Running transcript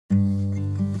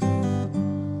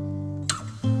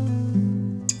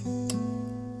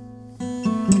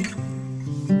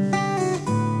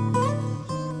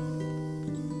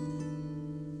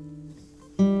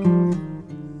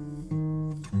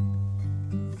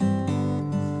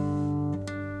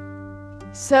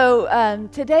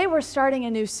Today we're starting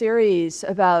a new series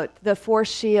about the four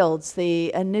shields,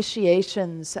 the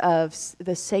initiations of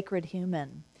the sacred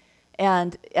human.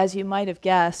 And as you might have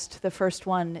guessed, the first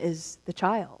one is the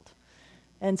child.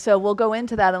 And so we'll go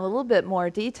into that in a little bit more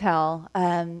detail,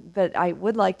 but I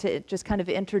would like to just kind of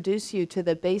introduce you to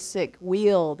the basic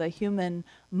wheel. The human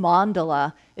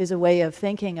mandala is a way of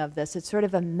thinking of this. It's sort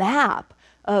of a map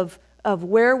of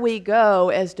where we go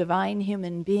as divine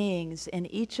human beings in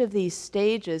each of these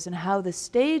stages, and how the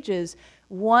stages,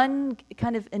 one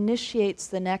kind of initiates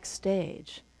the next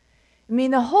stage. I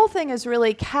mean, the whole thing is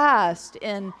really cast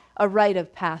in a rite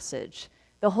of passage.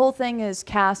 The whole thing is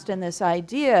cast in this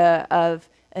idea of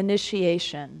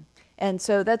initiation. And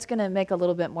so that's going to make a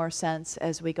little bit more sense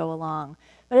as we go along.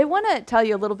 But I want to tell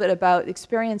you a little bit about the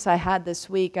experience I had this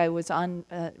week. I was on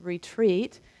a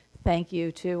retreat. Thank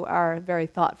you to our very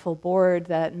thoughtful board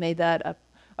that made that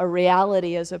a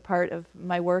reality as a part of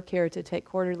my work here, to take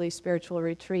quarterly spiritual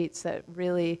retreats that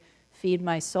really feed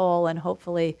my soul and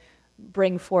hopefully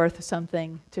bring forth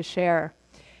something to share.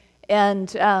 And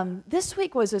this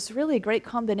week was this really great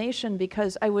combination,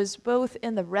 because I was both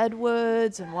in the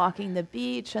redwoods and walking the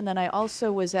beach, and then I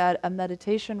also was at a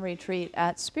meditation retreat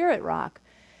at Spirit Rock.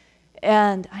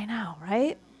 And I know,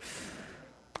 right?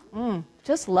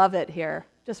 Just love it here.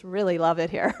 Just really love it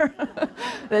here.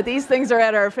 That these things are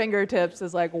at our fingertips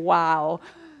is like, wow,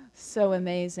 so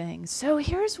amazing. So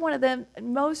here's one of the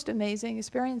most amazing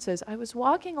experiences. I was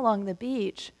walking along the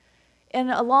beach,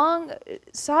 and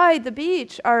alongside the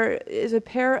beach is a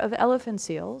pair of elephant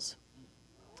seals.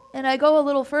 And I go a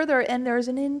little further, and there's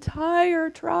an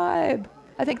entire tribe.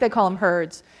 I think they call them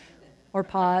herds or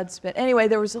pods. But anyway,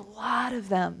 there was a lot of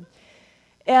them.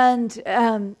 And,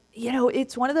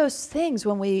 it's one of those things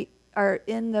when we are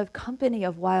in the company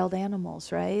of wild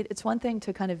animals, right? It's one thing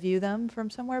to kind of view them from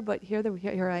somewhere, but here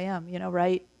I am,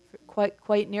 right,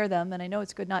 quite near them, and I know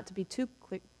it's good not to be too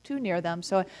near them,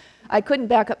 so I couldn't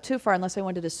back up too far unless I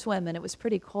wanted to swim, and it was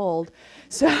pretty cold,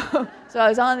 so I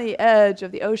was on the edge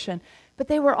of the ocean. But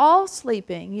they were all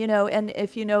sleeping, and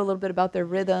if you know a little bit about their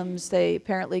rhythms, they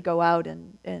apparently go out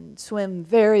and swim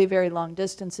very, very long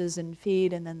distances and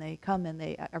feed, and then they come and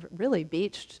they are really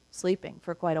beached, sleeping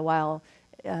for quite a while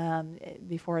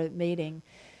before mating.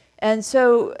 And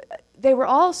so they were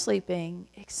all sleeping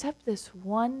except this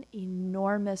one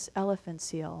enormous elephant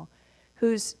seal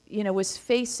who's, was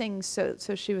facing, so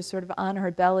she was sort of on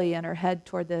her belly and her head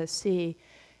toward the sea.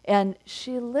 And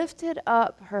she lifted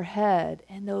up her head,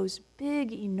 and those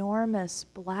big, enormous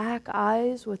black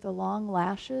eyes with the long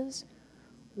lashes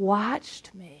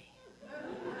watched me.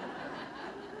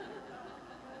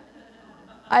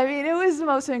 I mean, it was the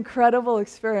most incredible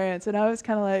experience, and I was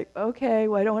kind of like, okay,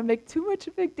 well, I don't want to make too much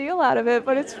a big deal out of it,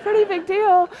 but it's a pretty big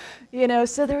deal,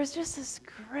 So there was just this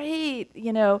great,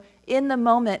 in the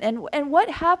moment. And what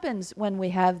happens when we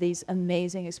have these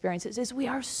amazing experiences is we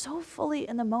are so fully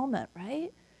in the moment,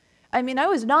 right? I mean, I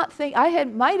was not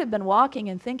might have been walking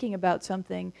and thinking about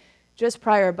something just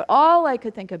prior, but all I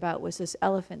could think about was this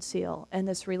elephant seal and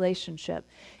this relationship.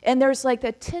 And there's like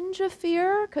that tinge of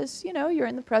fear, because, you're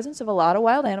in the presence of a lot of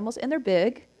wild animals, and they're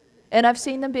big, and I've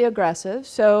seen them be aggressive,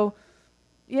 so,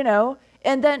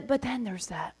 but then there's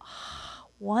that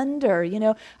wonder,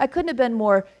 I couldn't have been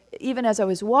more, even as I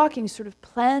was walking, sort of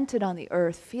planted on the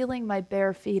earth, feeling my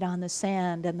bare feet on the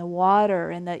sand and the water,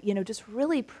 and that, just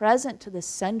really present to the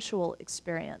sensual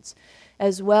experience,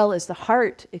 as well as the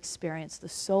heart experience, the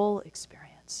soul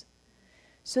experience.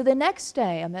 So the next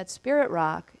day, I'm at Spirit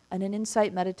Rock on an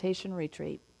insight meditation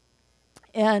retreat.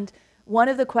 And one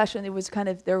of the questions,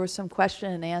 there was some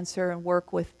question and answer and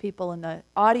work with people in the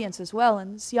audience as well.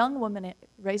 And this young woman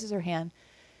raises her hand.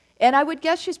 And I would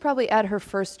guess she's probably at her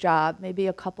first job, maybe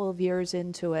a couple of years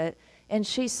into it. And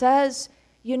she says,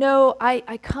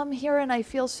 I come here and I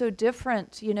feel so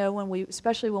different,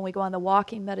 especially when we go on the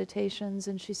walking meditations.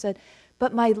 And she said,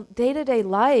 but my day-to-day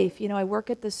life, I work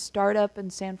at this startup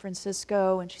in San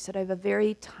Francisco, and she said, I have a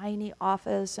very tiny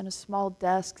office and a small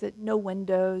desk, no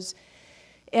windows.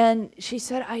 And she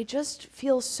said, I just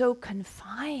feel so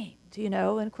confined, and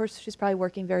of course she's probably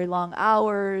working very long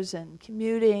hours and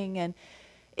commuting, and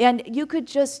you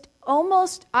could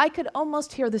I could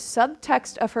almost hear the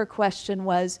subtext of her question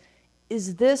was,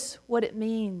 is this what it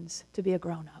means to be a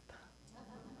grown-up?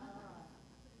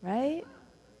 Right?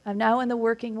 I'm now in the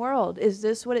working world. Is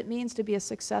this what it means to be a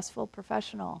successful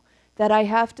professional? That I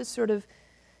have to sort of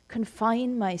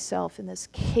confine myself in this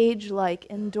cage-like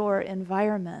indoor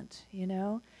environment,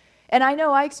 And I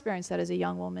know I experienced that as a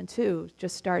young woman too,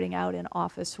 just starting out in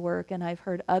office work, and I've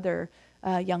heard other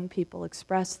young people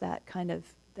express that kind of,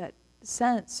 that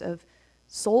sense of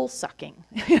soul-sucking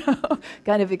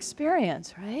kind of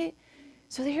experience, right?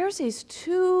 So here's these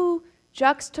two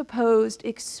juxtaposed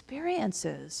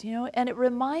experiences, and it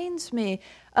reminds me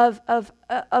of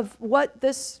what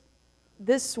this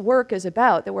work is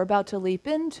about, that we're about to leap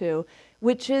into,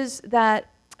 which is that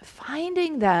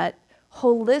finding that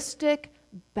holistic,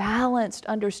 balanced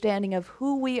understanding of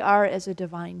who we are as a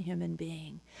divine human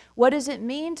being. What does it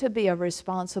mean to be a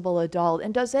responsible adult?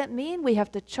 And does that mean we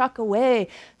have to chuck away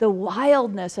the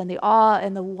wildness and the awe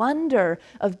and the wonder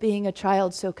of being a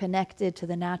child so connected to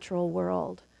the natural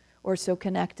world, or so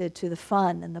connected to the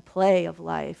fun and the play of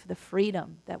life, the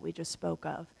freedom that we just spoke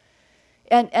of?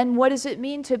 And what does it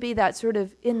mean to be that sort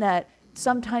of in that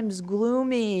sometimes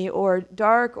gloomy or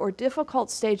dark or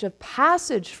difficult stage of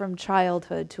passage from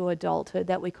childhood to adulthood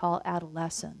that we call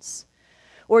adolescence?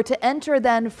 Or to enter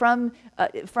then from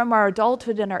our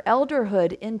adulthood and our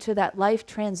elderhood into that life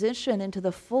transition into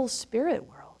the full spirit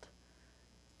world.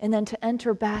 And then to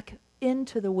enter back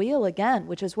into the wheel again,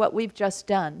 which is what we've just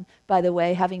done, by the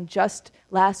way, having just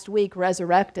last week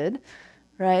resurrected,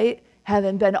 right?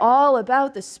 Having been all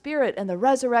about the spirit and the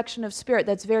resurrection of spirit.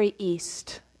 That's very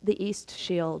east. The east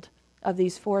shield of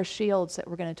these four shields that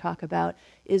we're going to talk about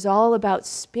is all about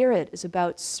spirit, is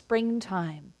about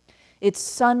springtime. It's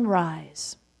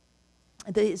sunrise.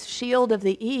 The shield of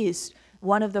the east,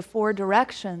 one of the four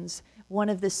directions, one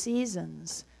of the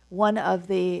seasons, one of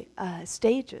the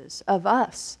stages of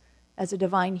us as a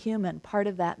divine human, part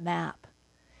of that map.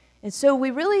 And so we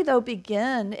really, though,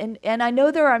 begin, and I know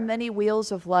there are many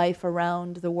wheels of life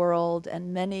around the world,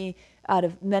 and out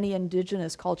of many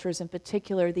indigenous cultures in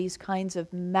particular, these kinds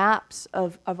of maps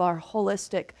of our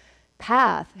holistic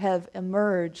path have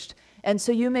emerged. And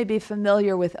so you may be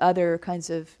familiar with other kinds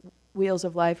of wheels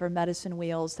of life or medicine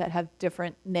wheels that have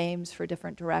different names for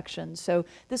different directions. So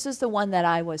this is the one that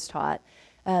I was taught.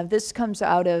 This comes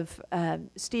out of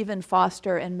Stephen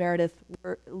Foster and Meredith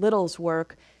Little's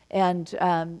work, and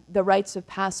the rites of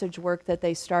passage work that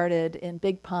they started in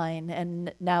Big Pine,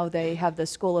 and now they have the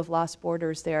School of Lost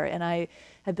Borders there. And I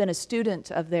have been a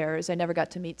student of theirs. I never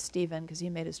got to meet Stephen because he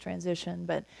made his transition,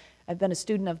 but I've been a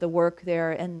student of the work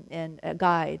there and a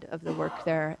guide of the work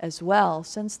there as well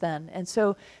since then. And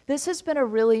so this has been a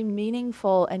really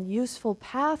meaningful and useful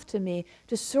path to me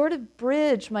to sort of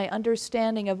bridge my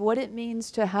understanding of what it means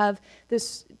to have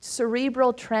this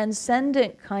cerebral,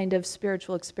 transcendent kind of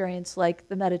spiritual experience like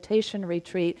the meditation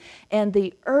retreat, and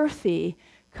the earthy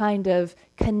kind of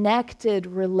connected,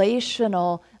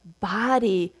 relational,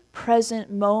 body, present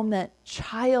moment,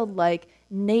 childlike,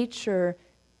 nature,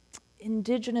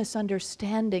 indigenous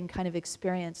understanding kind of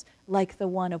experience, like the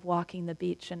one of walking the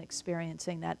beach and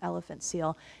experiencing that elephant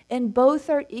seal. And both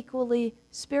are equally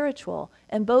spiritual,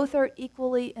 and both are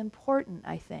equally important,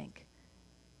 I think,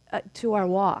 to our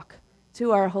walk,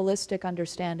 to our holistic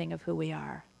understanding of who we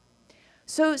are.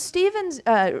 So Stephen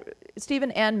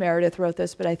and Meredith wrote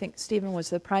this, but I think Stephen was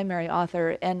the primary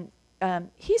author, and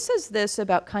he says this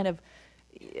about kind of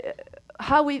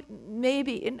how we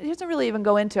maybe, it doesn't really even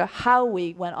go into how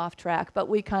we went off track, but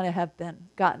we kind of have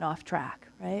gotten off track,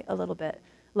 right? A little bit,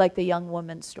 like the young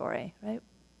woman story, right?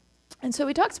 And so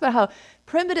he talks about how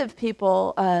primitive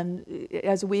people,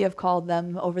 as we have called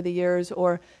them over the years,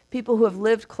 or people who have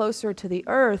lived closer to the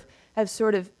earth, have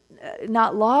sort of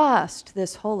not lost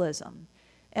this holism.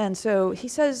 And so he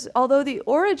says, although the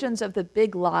origins of the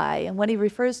big lie, and when he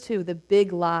refers to the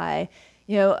big lie,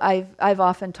 I've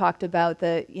often talked about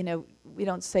we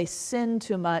don't say sin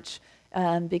too much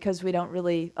because we don't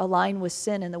really align with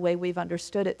sin in the way we've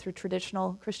understood it through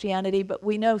traditional Christianity, but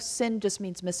we know sin just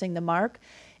means missing the mark.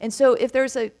 And so if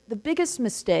there's the biggest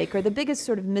mistake, or the biggest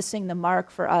sort of missing the mark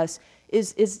for us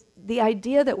is the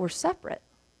idea that we're separate,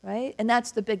 right? And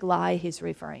that's the big lie he's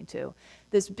referring to.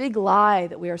 This big lie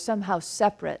that we are somehow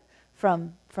separate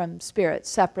from spirit,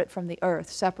 separate from the earth,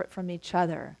 separate from each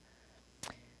other.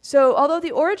 So although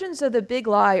the origins of the big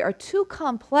lie are too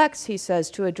complex, he says,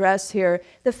 to address here,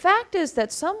 the fact is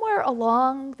that somewhere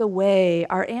along the way,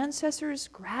 our ancestors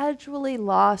gradually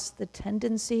lost the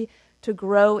tendency to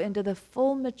grow into the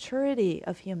full maturity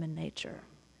of human nature.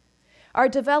 Our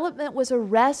development was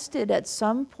arrested at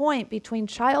some point between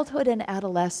childhood and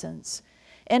adolescence,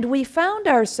 and we found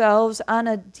ourselves on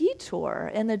a detour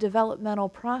in the developmental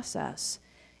process.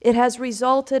 It has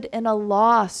resulted in a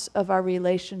loss of our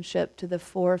relationship to the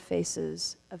four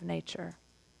faces of nature.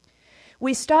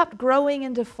 We stopped growing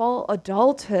into full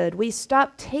adulthood. We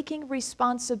stopped taking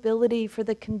responsibility for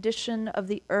the condition of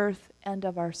the earth and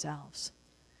of ourselves.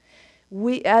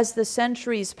 As the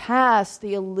centuries pass,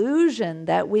 the illusion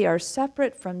that we are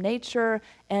separate from nature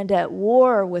and at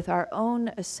war with our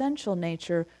own essential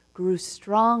nature grew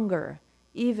stronger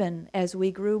even as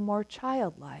we grew more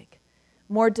childlike,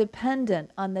 more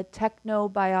dependent on the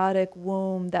technobiotic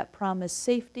womb that promised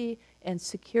safety and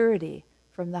security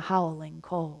from the howling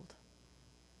cold.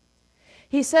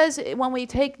 He says when we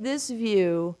take this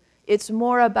view, it's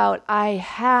more about I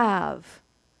have,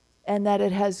 and that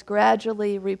it has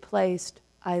gradually replaced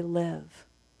I live.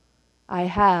 I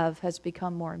have has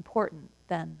become more important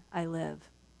than I live.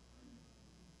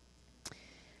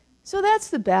 So that's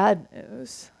the bad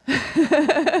news.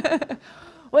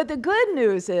 What the good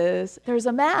news is, there's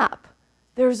a map.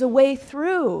 There's a way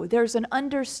through. There's an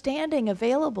understanding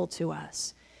available to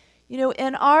us. You know,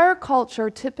 in our culture,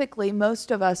 typically,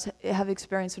 most of us have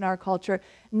experienced in our culture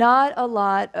not a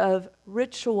lot of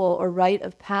ritual or rite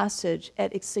of passage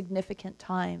at significant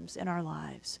times in our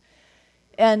lives.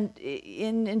 And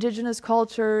in indigenous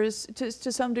cultures, to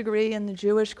some degree in the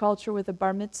Jewish culture with the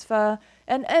bar mitzvah,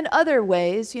 and other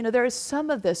ways, you know, there is some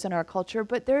of this in our culture,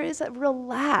 but there is a real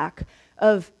lack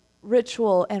of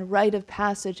ritual and rite of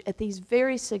passage at these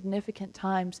very significant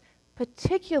times,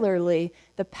 particularly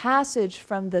the passage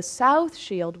from the south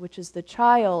shield, which is the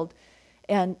child,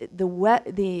 and the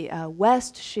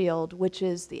west shield, which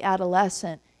is the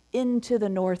adolescent, into the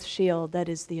north shield, that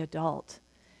is the adult.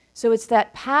 So it's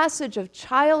that passage of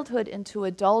childhood into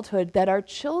adulthood that our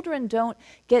children don't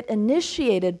get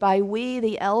initiated by we,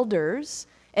 the elders,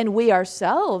 and we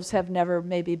ourselves have never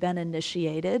maybe been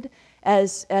initiated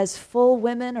as full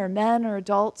women or men or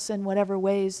adults in whatever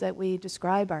ways that we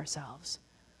describe ourselves.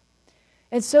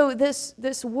 And so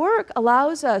this work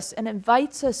allows us and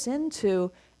invites us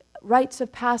into rites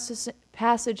of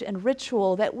passage and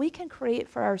ritual that we can create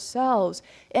for ourselves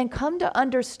and come to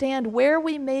understand where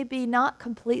we may be not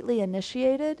completely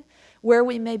initiated, where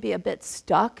we may be a bit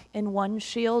stuck in one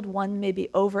shield, one may be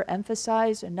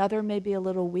overemphasized, another may be a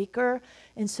little weaker.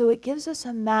 And so it gives us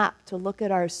a map to look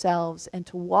at ourselves and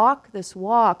to walk this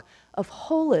walk of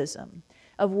holism,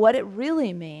 of what it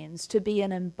really means to be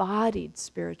an embodied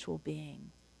spiritual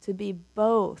being, to be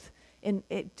both,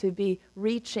 to be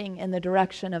reaching in the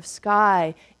direction of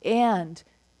sky and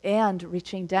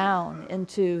reaching down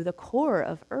into the core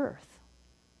of earth.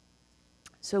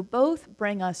 So both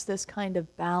bring us this kind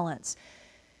of balance.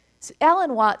 So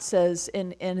Alan Watts says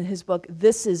in his book,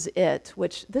 This Is It,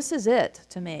 which this is it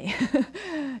to me.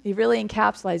 He really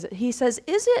encapsulates it. He says,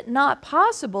 is it not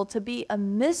possible to be a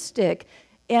mystic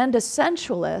and a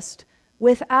sensualist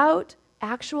without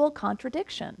actual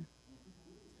contradiction?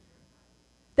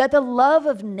 That the love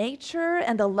of nature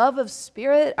and the love of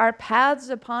spirit are paths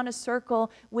upon a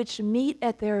circle which meet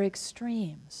at their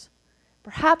extremes.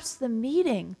 Perhaps the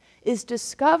meeting is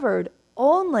discovered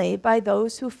only by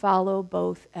those who follow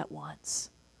both at once.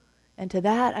 And to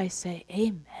that I say,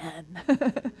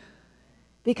 amen.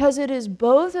 Because it is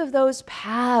both of those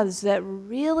paths that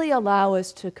really allow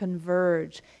us to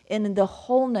converge in the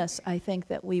wholeness, I think,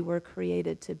 that we were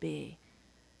created to be.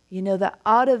 You know, the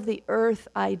out of the earth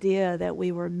idea that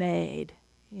we were made,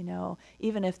 you know,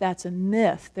 even if that's a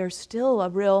myth, there's still a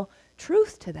real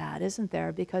truth to that, isn't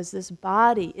there? Because this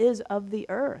body is of the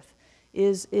earth,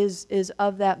 is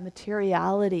of that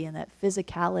materiality and that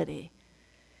physicality.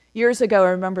 Years ago,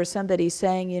 I remember somebody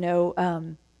saying, you know,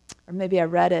 or maybe I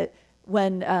read it,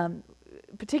 when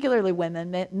particularly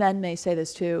women, men may say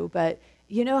this too, but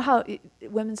you know how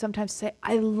women sometimes say,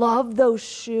 I love those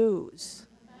shoes.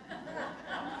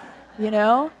 You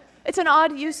know? It's an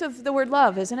odd use of the word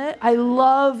love, isn't it? I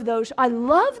love those. I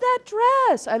love that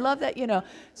dress. I love that, you know.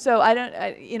 So and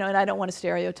I don't want to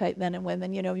stereotype men and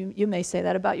women. You know, you may say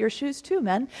that about your shoes too,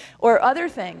 men, or other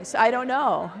things. I don't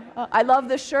know. I love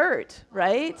the shirt,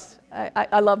 right?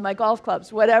 I love my golf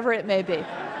clubs, whatever it may be.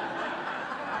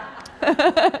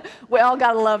 We all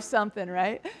got to love something,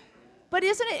 right? But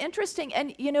isn't it interesting?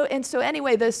 And you know, and so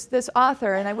anyway, this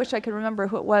author, and I wish I could remember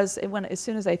who it was. As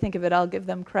soon as I think of it, I'll give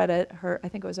them credit. Her, I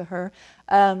think it was a her.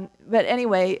 But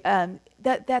anyway,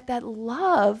 that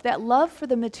love for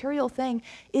the material thing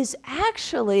is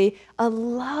actually a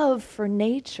love for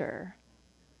nature,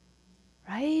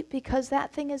 right? Because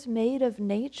that thing is made of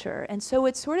nature, and so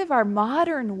it's sort of our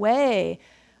modern way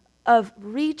of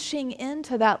reaching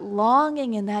into that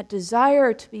longing and that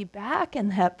desire to be back in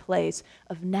that place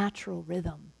of natural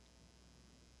rhythm.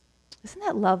 Isn't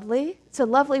that lovely? It's a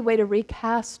lovely way to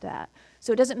recast that.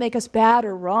 So it doesn't make us bad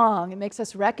or wrong. It makes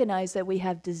us recognize that we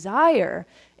have desire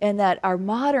and that our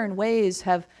modern ways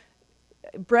have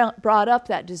brought up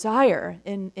that desire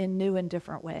in new and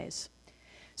different ways.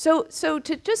 So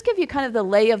to just give you kind of the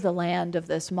lay of the land of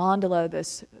this mandala,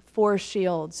 this four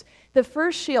shields, The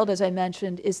first shield, as I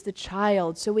mentioned, is the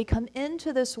child. So we come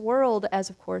into this world as,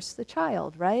 of course, the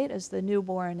child, right? As the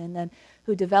newborn, and then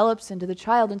who develops into the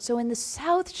child. And so in the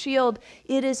south shield,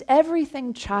 it is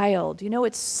everything child. You know,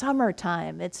 it's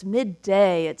summertime, it's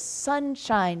midday, it's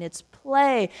sunshine, it's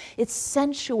play, it's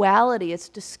sensuality, it's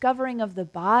discovering of the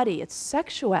body, it's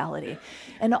sexuality.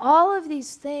 And all of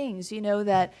these things, you know,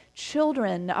 that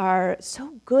children are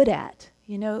so good at.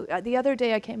 You know, the other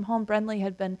day I came home, Brenly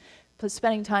had been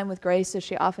spending time with Grace, as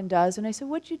she often does, and I said,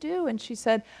 "What'd you do?" And she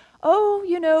said, "Oh,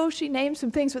 you know," she named some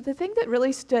things, but the thing that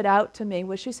really stood out to me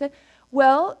was she said,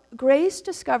 "Well, Grace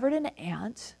discovered an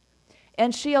ant,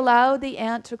 and she allowed the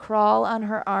ant to crawl on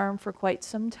her arm for quite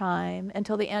some time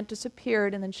until the ant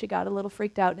disappeared, and then she got a little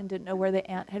freaked out and didn't know where the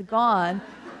ant had gone."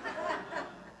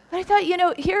 But I thought, you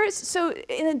know, so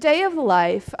in a day of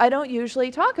life, I don't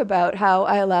usually talk about how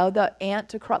I allowed the ant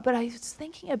to crawl, but I was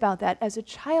thinking about that as a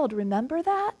child. Remember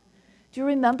that? Do you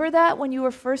remember that when you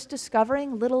were first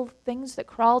discovering little things that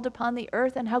crawled upon the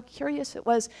earth, and how curious it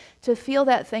was to feel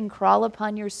that thing crawl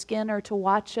upon your skin or to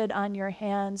watch it on your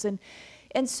hands? And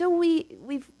so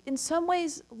we've in some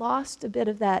ways lost a bit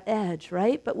of that edge,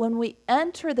 right? But when we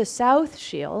enter the south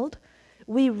shield,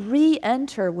 we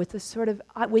re-enter with the sort of,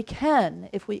 we can,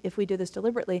 if we do this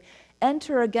deliberately,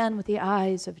 enter again with the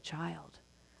eyes of a child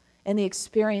and the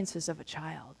experiences of a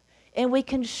child. And we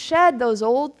can shed those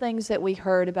old things that we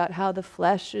heard about how the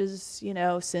flesh is, you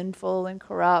know, sinful and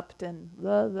corrupt and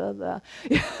blah, blah, blah.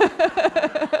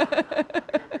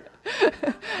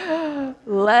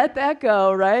 Let that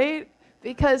go, right?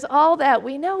 Because all that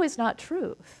we know is not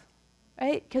truth,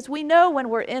 right? Because we know when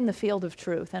we're in the field of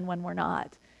truth and when we're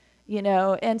not, you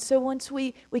know. And so once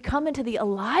we come into the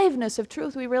aliveness of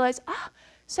truth, we realize,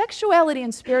 sexuality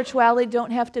and spirituality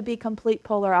don't have to be complete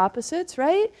polar opposites,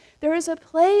 right? There is a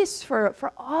place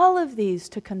for all of these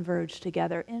to converge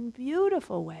together in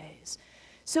beautiful ways.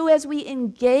 So as we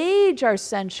engage our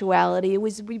sensuality,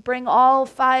 we bring all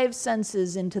 5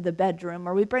 senses into the bedroom,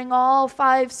 or we bring all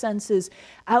 5 senses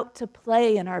out to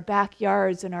play in our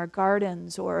backyards, in our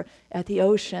gardens, or at the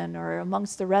ocean, or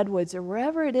amongst the redwoods, or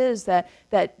wherever it is that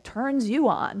turns you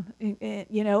on,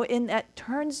 you know, that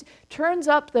turns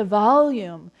up the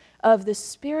volume of the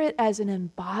spirit as an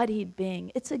embodied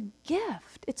being. It's a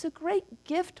gift. It's a great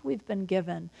gift we've been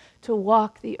given to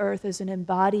walk the earth as an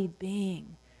embodied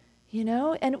being. You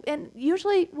know, and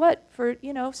usually for,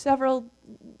 you know, several,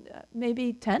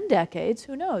 maybe 10 decades,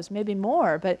 who knows, maybe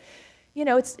more, but, you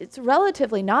know, it's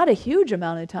relatively not a huge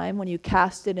amount of time when you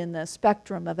cast it in the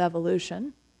spectrum of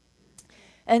evolution.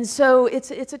 And so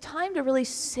it's a time to really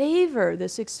savor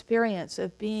this experience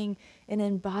of being an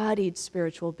embodied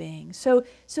spiritual being. So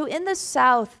in the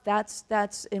South, that's,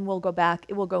 and we'll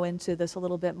go into this a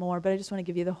little bit more, but I just want to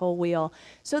give you the whole wheel.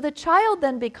 So the child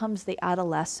then becomes the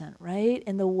adolescent, right?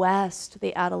 In the West,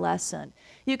 the adolescent.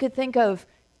 You could think of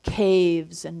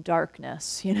caves and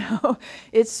darkness, you know?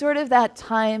 It's sort of that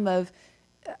time of,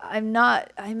 I'm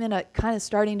in a kind of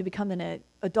starting to become an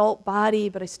adult body,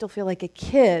 but I still feel like a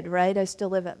kid, right? I still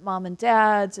live at mom and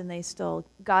dad's, and they still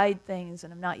guide things,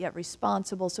 and I'm not yet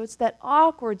responsible. So it's that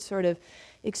awkward sort of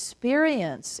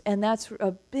experience, and that's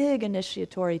a big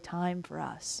initiatory time for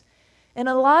us. In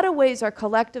a lot of ways, our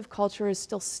collective culture is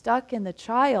still stuck in the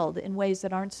child in ways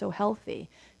that aren't so healthy,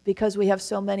 because we have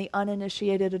so many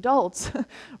uninitiated adults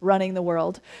running the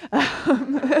world.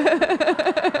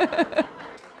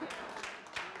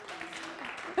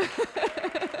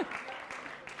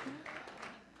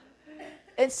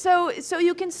 And so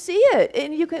you can see it,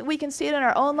 and we can see it in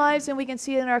our own lives, and we can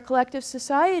see it in our collective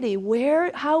society,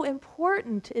 how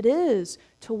important it is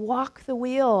to walk the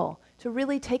wheel, to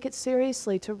really take it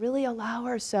seriously, to really allow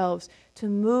ourselves to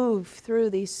move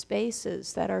through these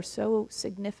spaces that are so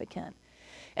significant.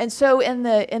 And so in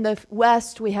the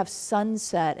West, we have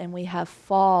sunset and we have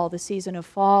fall, the season of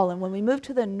fall. And when we move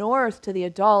to the North, to the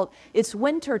adult, it's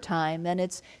winter time, and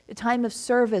it's a time of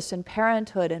service and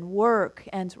parenthood and work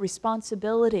and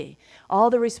responsibility. All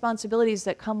the responsibilities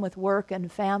that come with work and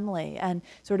family and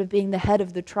sort of being the head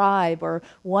of the tribe, or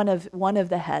one of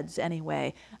the heads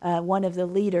anyway, one of the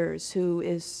leaders who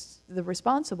is the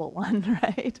responsible one,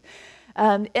 right?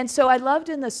 And so I loved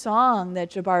in the song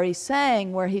that Jabari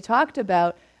sang, where he talked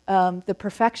about the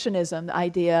perfectionism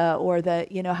idea, or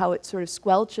how it sort of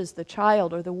squelches the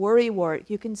child, or the worrywart.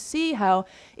 You can see how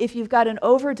if you've got an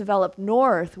overdeveloped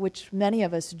north, which many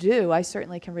of us do, I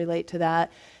certainly can relate to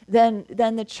that, then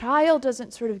the child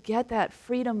doesn't sort of get that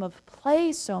freedom of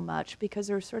play so much, because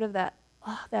there's sort of that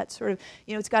sort of,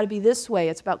 it's got to be this way.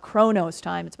 It's about Chronos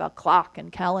time. It's about clock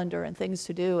and calendar and things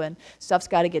to do, and stuff's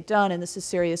got to get done, and this is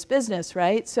serious business,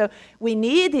 right? So we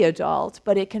need the adult,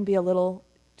 but it can be a little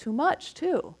too much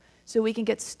too. So we can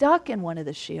get stuck in one of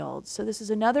the shields. So this is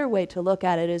another way to look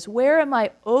at it, is where am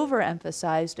I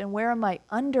overemphasized and where am I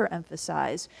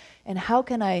underemphasized? And how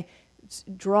can I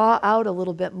draw out a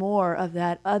little bit more of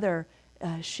that other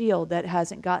shield that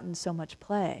hasn't gotten so much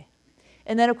play?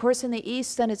 And then, of course, in the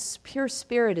East, then it's pure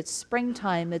spirit, it's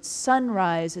springtime, it's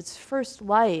sunrise, it's first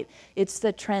light, it's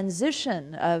the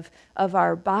transition of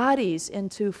our bodies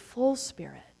into full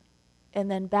spirit,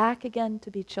 and then back again to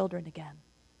be children again.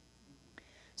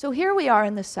 So here we are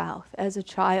in the South as a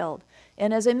child.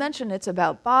 And as I mentioned, it's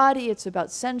about body, it's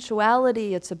about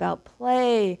sensuality, it's about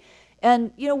play.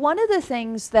 And, you know, one of the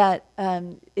things that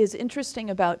is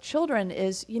interesting about children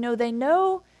is, you know, they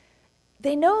know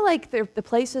like the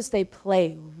places they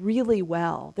play really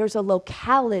well. There's a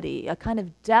locality, a kind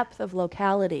of depth of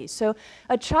locality. So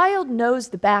a child knows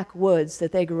the backwoods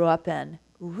that they grew up in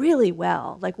really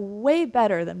well, like way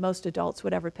better than most adults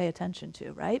would ever pay attention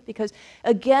to, right? Because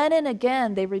again and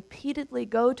again, they repeatedly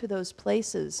go to those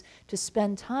places to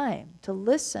spend time, to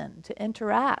listen, to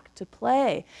interact, to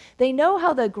play. They know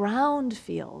how the ground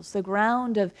feels, the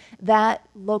ground of that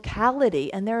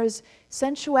locality, and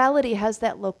sensuality has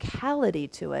that locality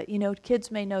to it. You know, kids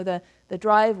may know the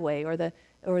driveway or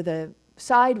the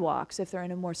sidewalks if they're in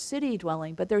a more city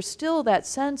dwelling, but there's still that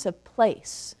sense of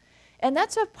place. And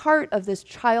that's a part of this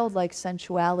childlike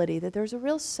sensuality, that there's a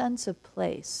real sense of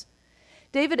place.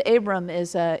 David Abram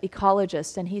is an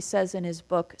ecologist, and he says in his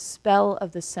book, Spell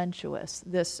of the Sensuous,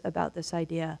 about this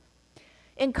idea.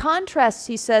 In contrast,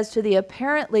 he says, to the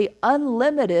apparently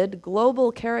unlimited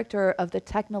global character of the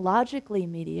technologically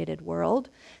mediated world,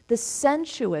 the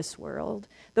sensuous world,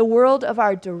 the world of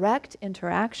our direct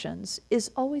interactions,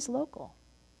 is always local.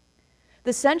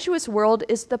 The sensuous world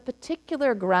is the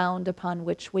particular ground upon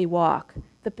which we walk,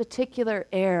 the particular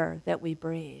air that we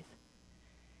breathe.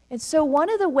 And so one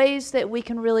of the ways that we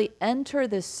can really enter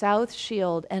this South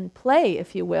Shield and play,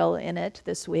 if you will, in it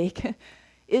this week,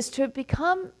 is to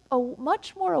become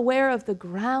much more aware of the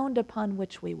ground upon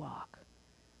which we walk.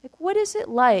 Like, what is it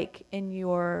like in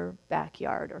your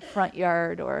backyard or front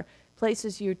yard or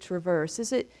places you traverse?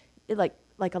 Is it like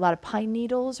a lot of pine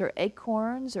needles or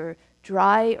acorns or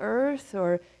dry earth,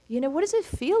 or, you know, what does it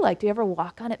feel like? Do you ever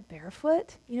walk on it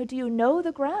barefoot? You know, do you know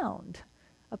the ground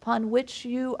upon which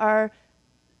you are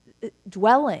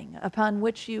dwelling, upon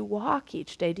which you walk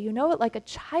each day? Do you know it like a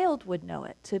child would know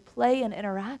it, to play and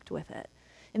interact with it?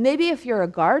 And maybe if you're a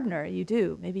gardener, you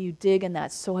do. Maybe you dig in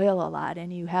that soil a lot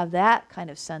and you have that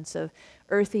kind of sense of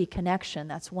earthy connection.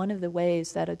 That's one of the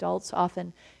ways that adults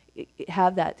often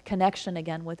have that connection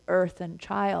again with earth and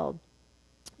child.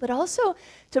 But also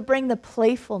to bring the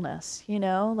playfulness, you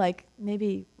know, like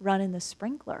maybe running the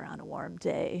sprinkler on a warm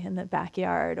day in the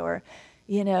backyard, or,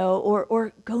 you know,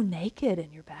 or go naked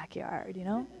in your backyard, you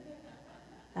know.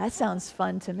 That sounds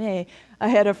fun to me. I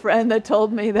had a friend that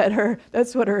told me that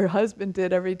that's what her husband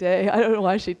did every day. I don't know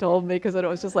why she told me, because it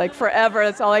was just like forever.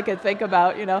 That's all I could think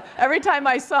about, you know. Every time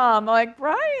I saw him, I'm like,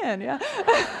 Brian, yeah.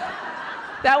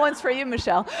 That one's for you,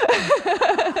 Michelle.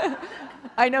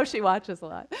 I know she watches a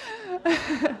lot.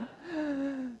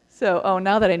 So,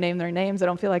 now that I named their names, I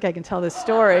don't feel like I can tell this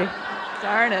story.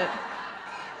 Darn it.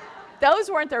 Those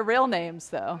weren't their real names,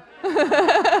 though.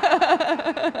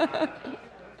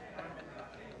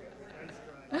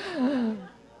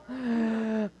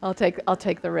 I'll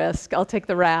take the risk. I'll take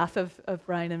the wrath of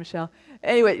Brian and Michelle.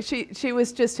 Anyway, she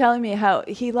was just telling me how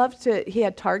he had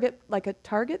a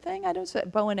target thing. I don't know,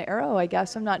 bow and arrow, I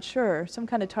guess. I'm not sure. Some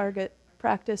kind of target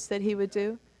practice that he would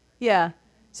do. Yeah.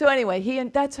 So anyway,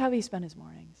 that's how he spent his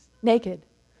mornings. Naked.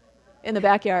 In the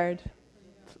backyard.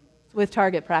 With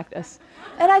target practice.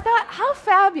 And I thought, how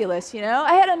fabulous, you know?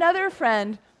 I had another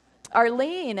friend,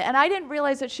 Arlene, and I didn't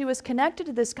realize that she was connected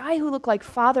to this guy who looked like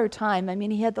Father Time. I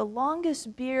mean, he had the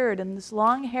longest beard and this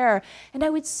long hair. And I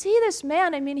would see this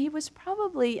man, I mean, he was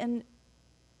probably in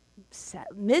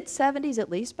mid-70s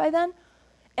at least by then.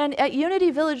 And at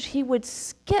Unity Village, he would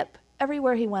skip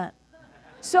everywhere he went.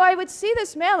 So I would see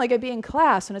this man, like I'd be in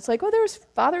class, and it's like, oh, there's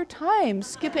Father Time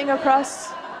skipping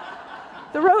across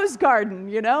the rose garden,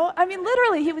 you know? I mean,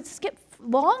 literally, he would skip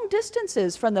long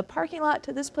distances from the parking lot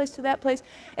to this place to that place.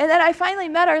 And then I finally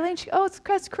met Arlene.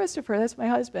 That's Christopher, that's my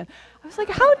husband. I was like,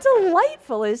 how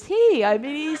delightful is he? I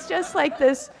mean, he's just like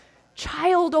this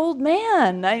child old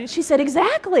man. She said,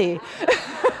 exactly.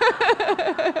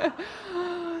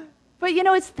 But, you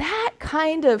know, it's that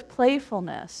kind of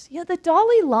playfulness. You know, the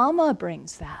Dalai Lama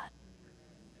brings that.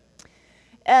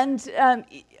 And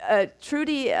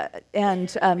Trudy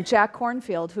and Jack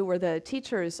Cornfield, who were the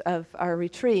teachers of our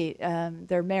retreat,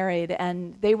 they're married,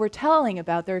 and they were telling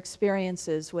about their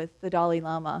experiences with the Dalai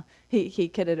Lama. He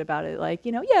kidded about it, like,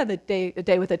 yeah, the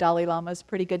day with the Dalai Lama is a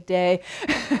pretty good day.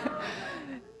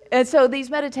 And so these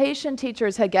meditation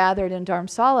teachers had gathered in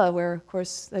Dharamsala, where, of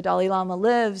course, the Dalai Lama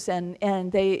lives, and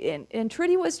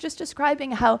Trudy was just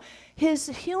describing how his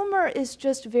humor is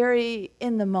just very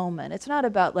in the moment. It's not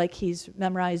about like he's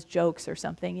memorized jokes or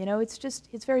something,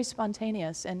 it's very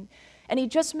spontaneous, and he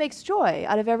just makes joy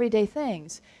out of everyday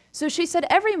things. So she said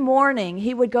every morning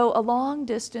he would go a long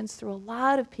distance through a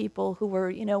lot of people who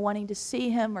were, wanting to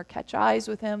see him or catch eyes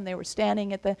with him. They were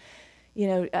standing at the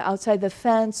outside the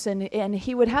fence, and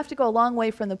he would have to go a long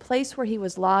way from the place where he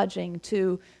was lodging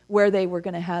to where they were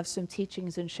going to have some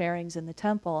teachings and sharings in the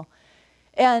temple.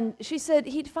 And she said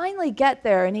he'd finally get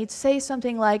there, and he'd say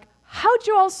something like, "How'd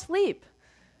you all sleep?"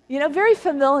 Very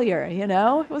familiar,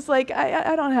 It was like,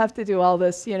 I don't have to do all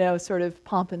this, sort of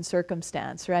pomp and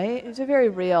circumstance, right? It was very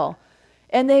real.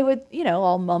 And they would,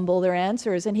 all mumble their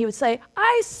answers, and he would say,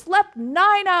 "I slept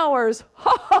 9 hours.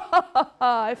 Ha, ha, ha, ha,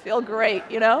 ha. I feel great,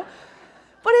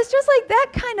 But it's just like that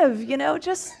kind of,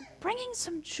 just bringing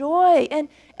some joy. And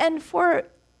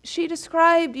she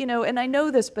described, and I know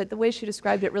this, but the way she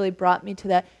described it really brought me to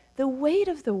that, the weight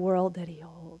of the world that he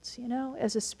holds,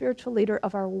 as a spiritual leader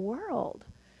of our world.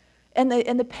 And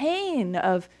the pain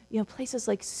of, places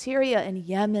like Syria and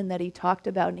Yemen that he talked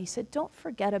about. And he said, don't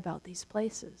forget about these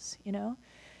places,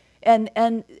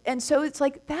 And so it's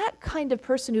like that kind of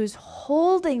person who's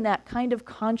holding that kind of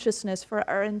consciousness for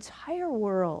our entire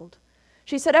world.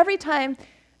 She said every time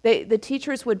the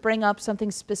teachers would bring up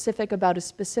something specific about a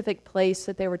specific place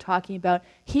that they were talking about,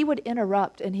 he would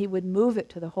interrupt and he would move it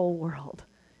to the whole world.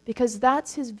 Because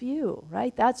that's his view,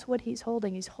 right? That's what he's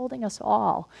holding. He's holding us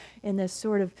all in this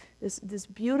sort of, this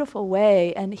beautiful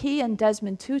way. And he and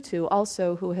Desmond Tutu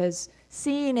also, who has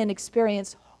seen and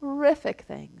experienced horrific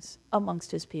things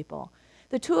amongst his people.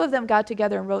 The two of them got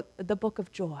together and wrote the Book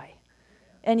of Joy.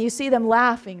 And you see them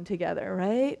laughing together,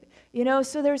 right?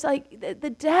 So there's like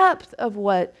the depth of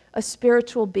what a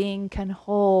spiritual being can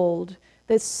hold,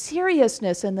 the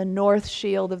seriousness in the north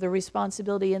shield of the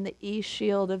responsibility and the east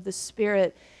shield of the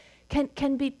spirit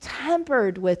can be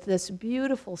tempered with this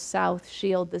beautiful south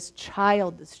shield, this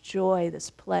child, this joy, this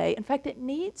play. In fact, it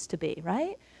needs to be,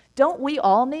 right? Don't we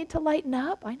all need to lighten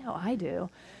up? I know I do.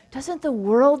 Doesn't the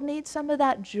world need some of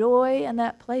that joy and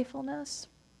that playfulness?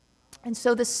 And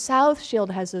so the South Shield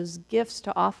has those gifts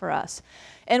to offer us.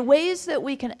 And ways that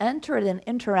we can enter it and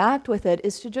interact with it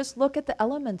is to just look at the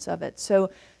elements of it.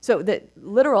 So the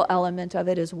literal element of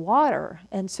it is water.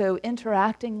 And so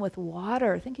interacting with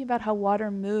water, thinking about how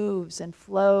water moves and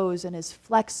flows and is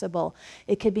flexible.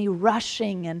 It can be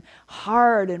rushing and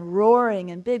hard and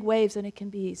roaring and big waves, and it can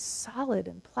be solid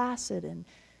and placid and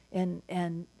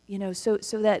so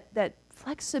that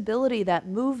flexibility, that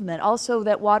movement, also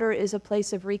that water is a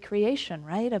place of recreation,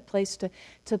 right? A place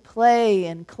to play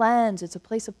and cleanse. It's a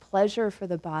place of pleasure for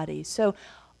the body. So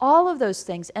all of those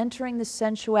things, entering the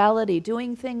sensuality,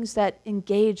 doing things that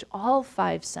engage all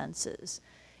five senses,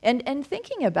 and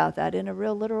thinking about that in a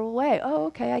real literal way. Oh,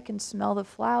 okay, I can smell the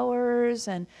flowers,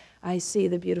 and I see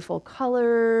the beautiful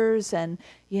colors, and,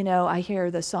 I hear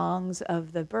the songs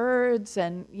of the birds,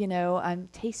 and, I'm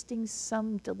tasting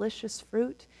some delicious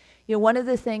fruit. One of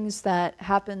the things that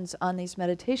happens on these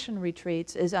meditation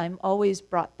retreats is I'm always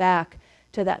brought back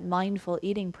to that mindful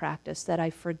eating practice that I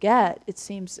forget, it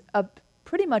seems,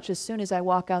 pretty much as soon as I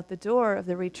walk out the door of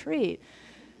the retreat.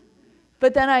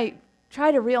 But then I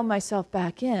try to reel myself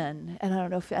back in, and I don't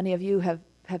know if any of you have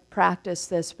practiced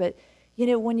this, but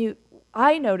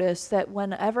I notice that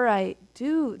whenever I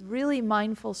do really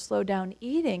mindful, slow down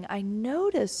eating, I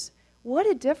notice what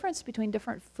a difference between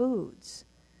different foods.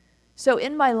 So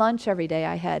in my lunch every day,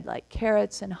 I had like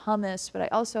carrots and hummus, but I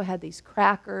also had these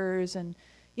crackers and,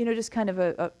 just kind of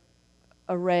a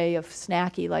array of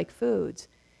snacky-like foods.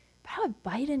 But I would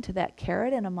bite into that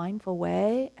carrot in a mindful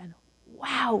way, and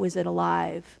wow, was it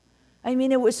alive. I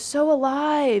mean, it was so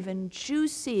alive and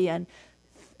juicy and,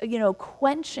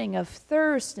 quenching of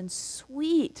thirst and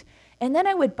sweet. And then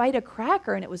I would bite a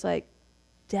cracker, and it was like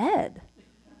dead.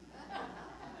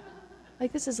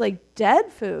 Like, this is like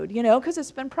dead food, because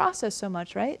it's been processed so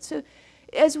much, right? So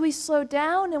as we slow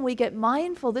down and we get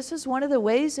mindful, this is one of the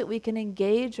ways that we can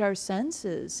engage our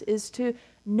senses, is to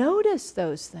notice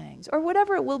those things, or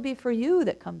whatever it will be for you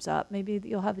that comes up. Maybe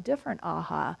you'll have a different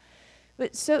aha.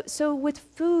 But so with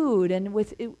food and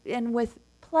with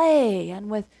play and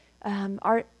with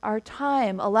our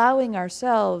time, allowing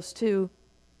ourselves to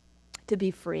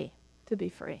be free,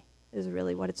 is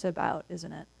really what it's about,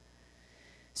 isn't it?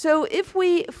 So if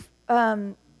we,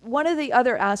 one of the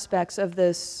other aspects of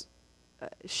this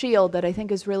shield that I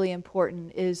think is really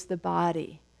important is the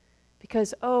body.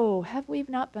 Because, oh, have we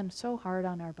not been so hard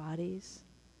on our bodies?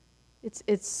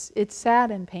 It's sad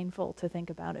and painful to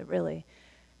think about it, really.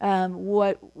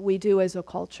 What we do as a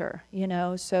culture, you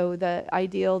know. So the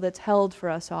ideal that's held for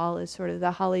us all is sort of the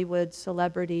Hollywood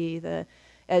celebrity, the,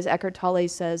 as Eckhart Tolle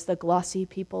says, the glossy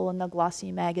people in the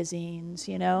glossy magazines,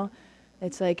 you know.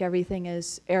 It's like everything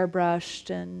is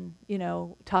airbrushed and, you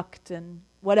know, tucked and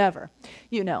whatever.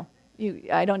 You know,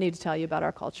 I don't need to tell you about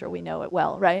our culture. We know it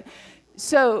well, right?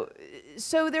 So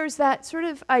there's that sort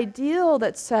of ideal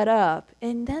that's set up,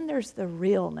 and then there's the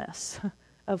realness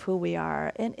of who we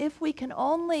are. And if we can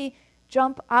only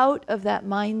jump out of that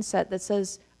mindset that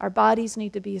says our bodies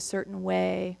need to be a certain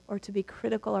way or to be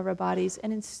critical of our bodies,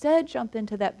 and instead jump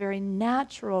into that very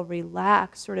natural,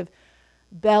 relaxed, sort of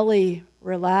belly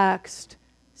relaxed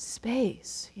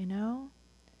space, you know?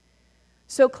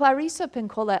 So Clarissa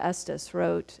Pinkola Estes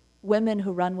wrote Women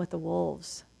Who Run with the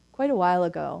Wolves quite a while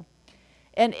ago.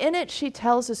 And in it, she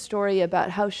tells a story about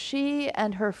how she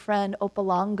and her friend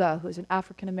Opalanga, who's an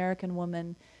African-American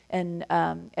woman, and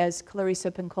as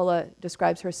Clarissa Pinkola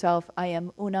describes herself, I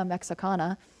am una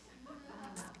Mexicana.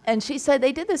 And she said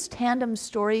they did this tandem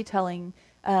storytelling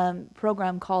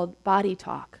program called Body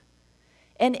Talk.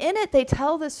 And in it, they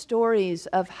tell the stories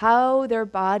of how their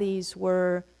bodies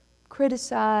were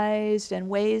criticized and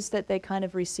ways that they kind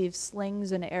of received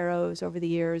slings and arrows over the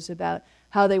years about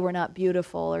how they were not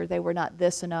beautiful or they were not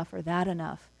this enough or that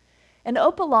enough. And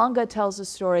Opalanga tells a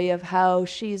story of how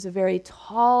she's a very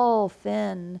tall,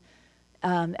 thin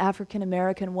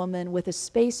African-American woman with a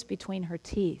space between her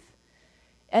teeth.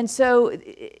 And so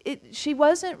she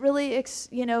wasn't really,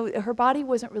 you know, her body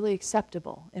wasn't really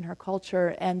acceptable in her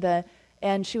culture,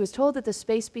 and she was told that the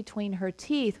space between her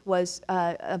teeth was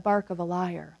a bark of a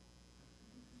liar.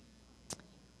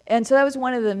 And so that was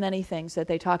one of the many things that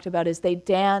they talked about, is they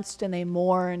danced and they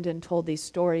mourned and told these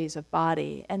stories of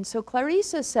body. And so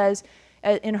Clarissa says,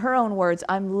 in her own words,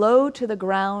 I'm low to the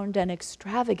ground and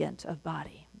extravagant of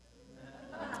body.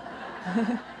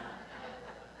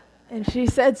 And she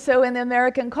said, so in the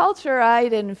American culture, I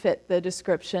didn't fit the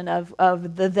description of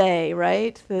the they,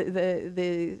 right?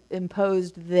 The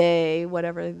imposed they,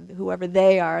 whoever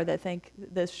they are that think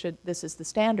this is the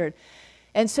standard.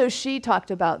 And so she talked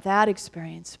about that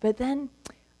experience. But then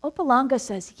Opalanga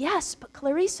says, yes, but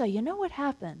Clarissa, you know what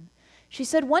happened? She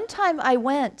said, one time I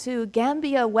went to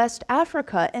Gambia, West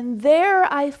Africa, and there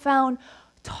I found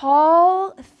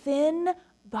tall,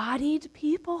 thin-bodied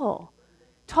people.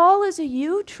 Tall as a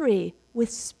yew tree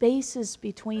with spaces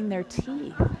between their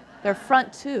teeth, their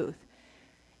front tooth.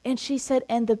 And she said,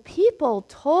 and the people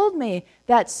told me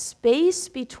that space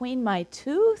between my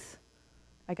tooth,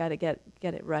 I got to get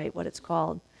it right, what it's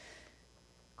called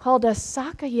a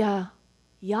Sakaya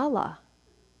Yala,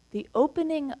 the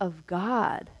opening of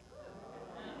God,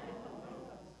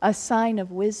 a sign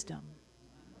of wisdom.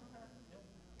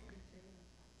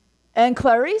 And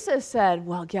Clarissa said,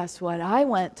 well, guess what? I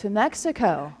went to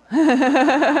Mexico.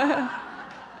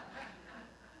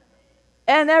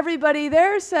 And everybody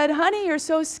there said, honey, you're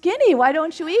so skinny. Why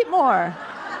don't you eat more?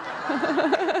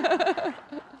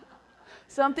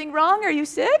 Something wrong? Are you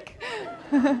sick?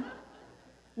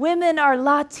 Women are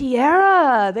la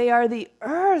tierra. They are the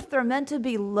earth. They're meant to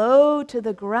be low to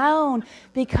the ground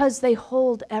because they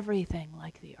hold everything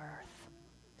like the earth.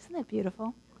 Isn't that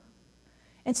beautiful?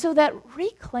 And so that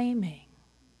reclaiming,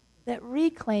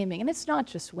 and it's not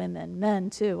just women, men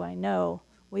too, I know.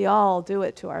 We all do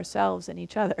it to ourselves and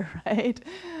each other, right?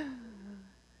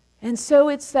 And so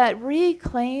it's that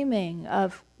reclaiming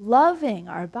of loving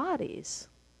our bodies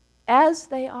as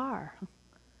they are,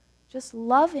 just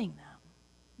loving them,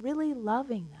 really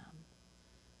loving them.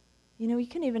 You know, you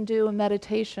can even do a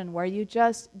meditation where you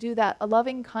just do that, a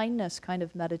loving kindness kind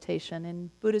of meditation, in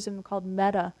Buddhism called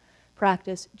metta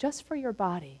practice, just for your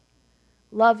body.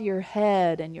 Love your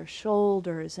head and your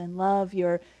shoulders, and love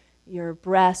your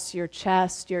breasts, your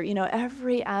chest,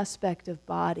 every aspect of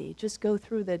body. Just go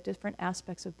through the different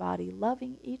aspects of body,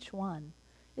 loving each one.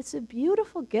 It's a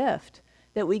beautiful gift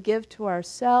that we give to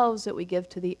ourselves, that we give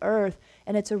to the earth,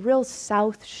 and it's a real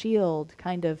south shield,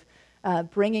 kind of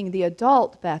bringing the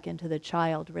adult back into the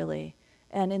child, really.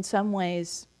 And in some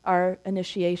ways, our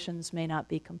initiations may not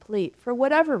be complete for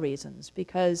whatever reasons,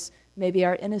 because maybe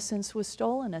our innocence was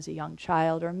stolen as a young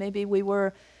child, or maybe we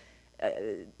were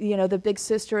the big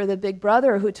sister or the big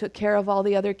brother who took care of all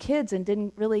the other kids and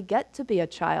didn't really get to be a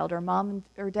child, or mom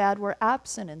or dad were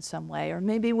absent in some way, or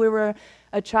maybe we were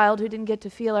a child who didn't get to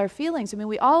feel our feelings. I mean,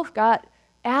 we all got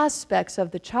aspects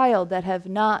of the child that have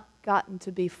not gotten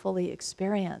to be fully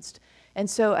experienced. And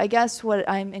so I guess what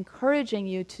I'm encouraging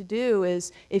you to do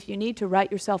is, if you need to write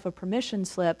yourself a permission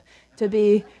slip to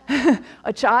be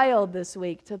a child this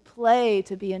week, to play,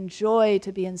 to be in joy,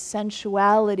 to be in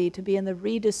sensuality, to be in the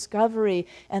rediscovery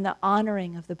and the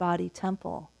honoring of the body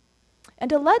temple. And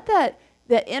to let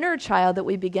the inner child that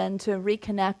we begin to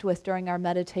reconnect with during our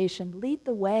meditation lead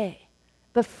the way.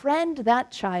 Befriend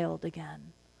that child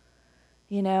again.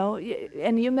 You know,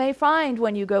 and you may find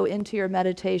when you go into your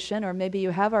meditation, or maybe you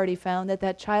have already found that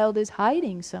that child is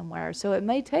hiding somewhere. So it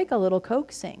may take a little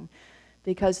coaxing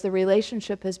because the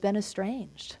relationship has been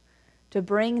estranged. To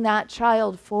bring that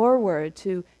child forward,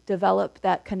 to develop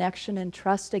that connection and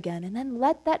trust again, and then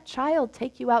let that child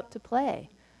take you out to play.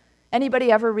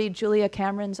 Anybody ever read Julia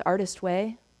Cameron's Artist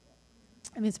Way?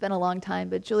 I mean, it's been a long time,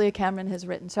 but Julia Cameron has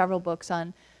written several books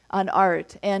on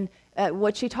art. And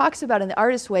what she talks about in The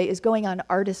Artist Way is going on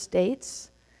artist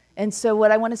dates. And so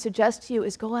what I want to suggest to you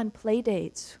is go on play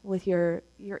dates with your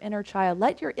inner child.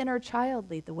 Let your inner child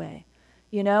lead the way.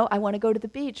 You know, I want to go to the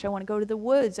beach. I want to go to the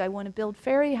woods. I want to build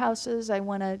fairy houses. I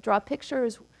want to draw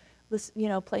pictures, you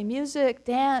know, play music,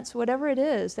 dance, whatever it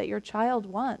is that your child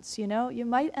wants. You know, you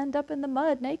might end up in the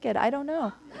mud naked. I don't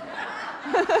know.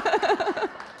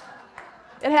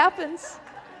 It happens.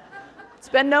 It's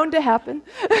been known to happen.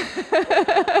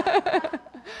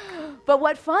 But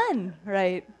what fun,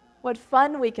 right? What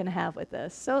fun we can have with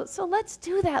this. So let's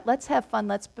do that. Let's have fun.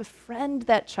 Let's befriend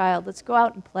that child. Let's go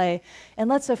out and play. And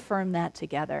let's affirm that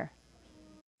together.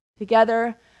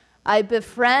 Together, I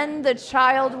befriend the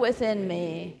child within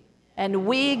me, and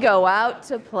we go out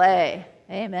to play.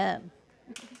 Amen.